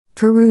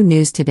Peru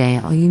News Today.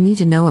 All you need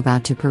to know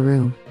about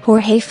Peru.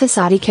 Jorge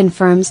Fossati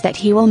confirms that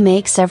he will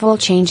make several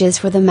changes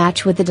for the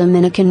match with the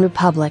Dominican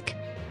Republic.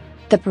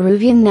 The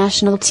Peruvian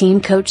national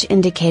team coach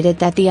indicated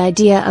that the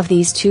idea of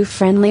these two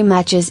friendly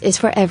matches is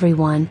for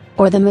everyone,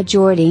 or the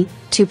majority,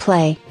 to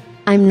play.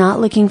 "I'm not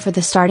looking for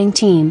the starting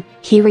team,"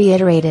 he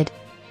reiterated.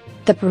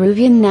 The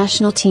Peruvian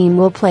national team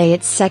will play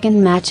its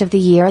second match of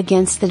the year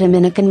against the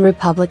Dominican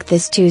Republic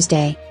this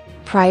Tuesday.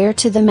 Prior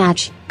to the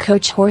match,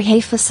 coach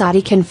Jorge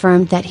Fossati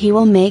confirmed that he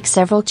will make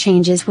several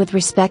changes with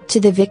respect to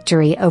the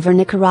victory over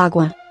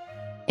Nicaragua.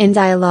 In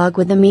dialogue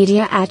with the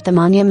media at the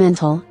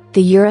Monumental,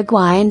 the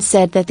Uruguayan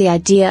said that the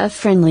idea of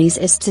friendlies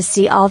is to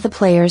see all the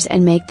players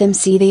and make them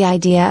see the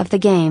idea of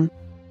the game.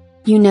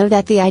 "You know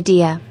that the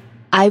idea.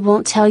 I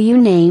won't tell you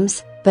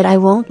names, but I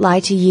won't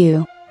lie to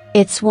you.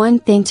 It's one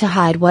thing to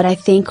hide what I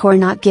think or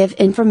not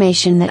give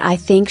information that I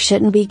think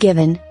shouldn't be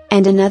given,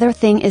 and another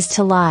thing is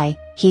to lie,"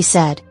 he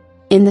said.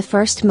 "In the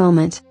first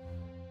moment.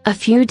 A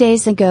few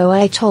days ago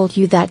I told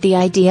you that the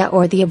idea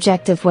or the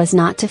objective was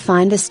not to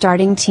find the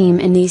starting team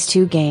in these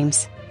two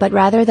games, but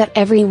rather that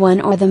everyone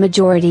or the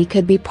majority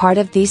could be part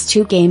of these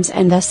two games,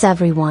 and thus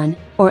everyone,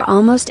 or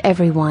almost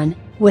everyone,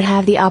 would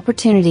have the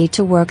opportunity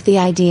to work the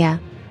idea.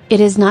 It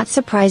is not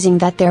surprising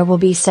that there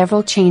will be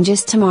several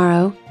changes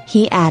tomorrow,"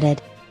 he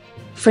added.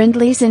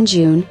 Friendlies in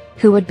June,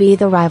 who would be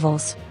the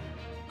rivals?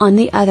 On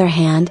the other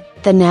hand,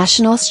 the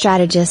national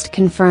strategist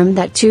confirmed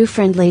that two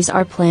friendlies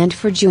are planned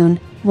for June,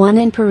 one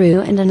in Peru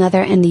and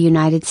another in the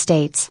United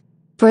States.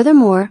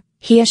 Furthermore,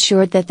 he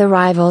assured that the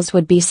rivals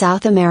would be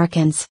South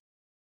Americans.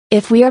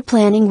 "If we are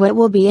planning what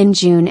will be in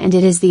June, and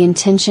it is the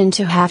intention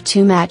to have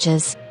two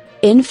matches.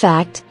 In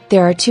fact,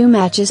 there are two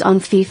matches on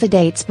FIFA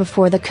dates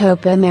before the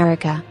Copa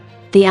America.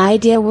 The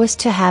idea was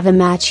to have a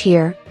match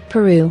here,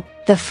 Peru,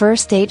 the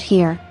first date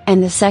here,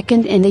 and the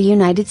second in the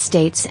United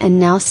States, and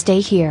now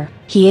stay here,"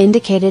 he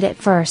indicated at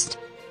first.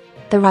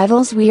 "The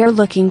rivals we are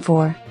looking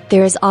for,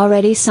 there is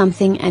already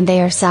something, and they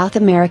are South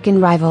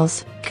American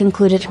rivals,"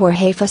 concluded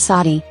Jorge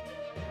Fossati.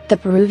 The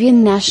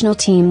Peruvian national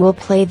team will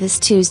play this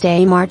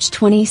Tuesday, March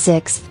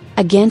 26,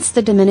 against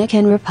the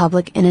Dominican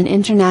Republic in an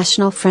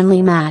international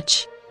friendly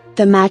match.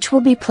 The match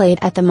will be played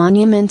at the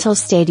Monumental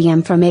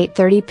Stadium from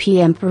 8:30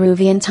 p.m.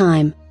 Peruvian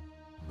time.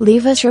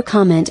 Leave us your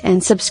comment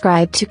and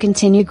subscribe to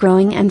continue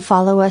growing, and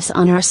follow us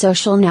on our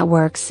social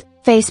networks,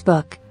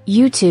 Facebook,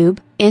 YouTube,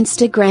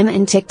 Instagram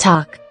and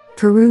TikTok.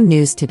 Peru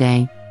News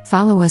Today.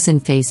 Follow us on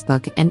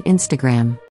Facebook and Instagram.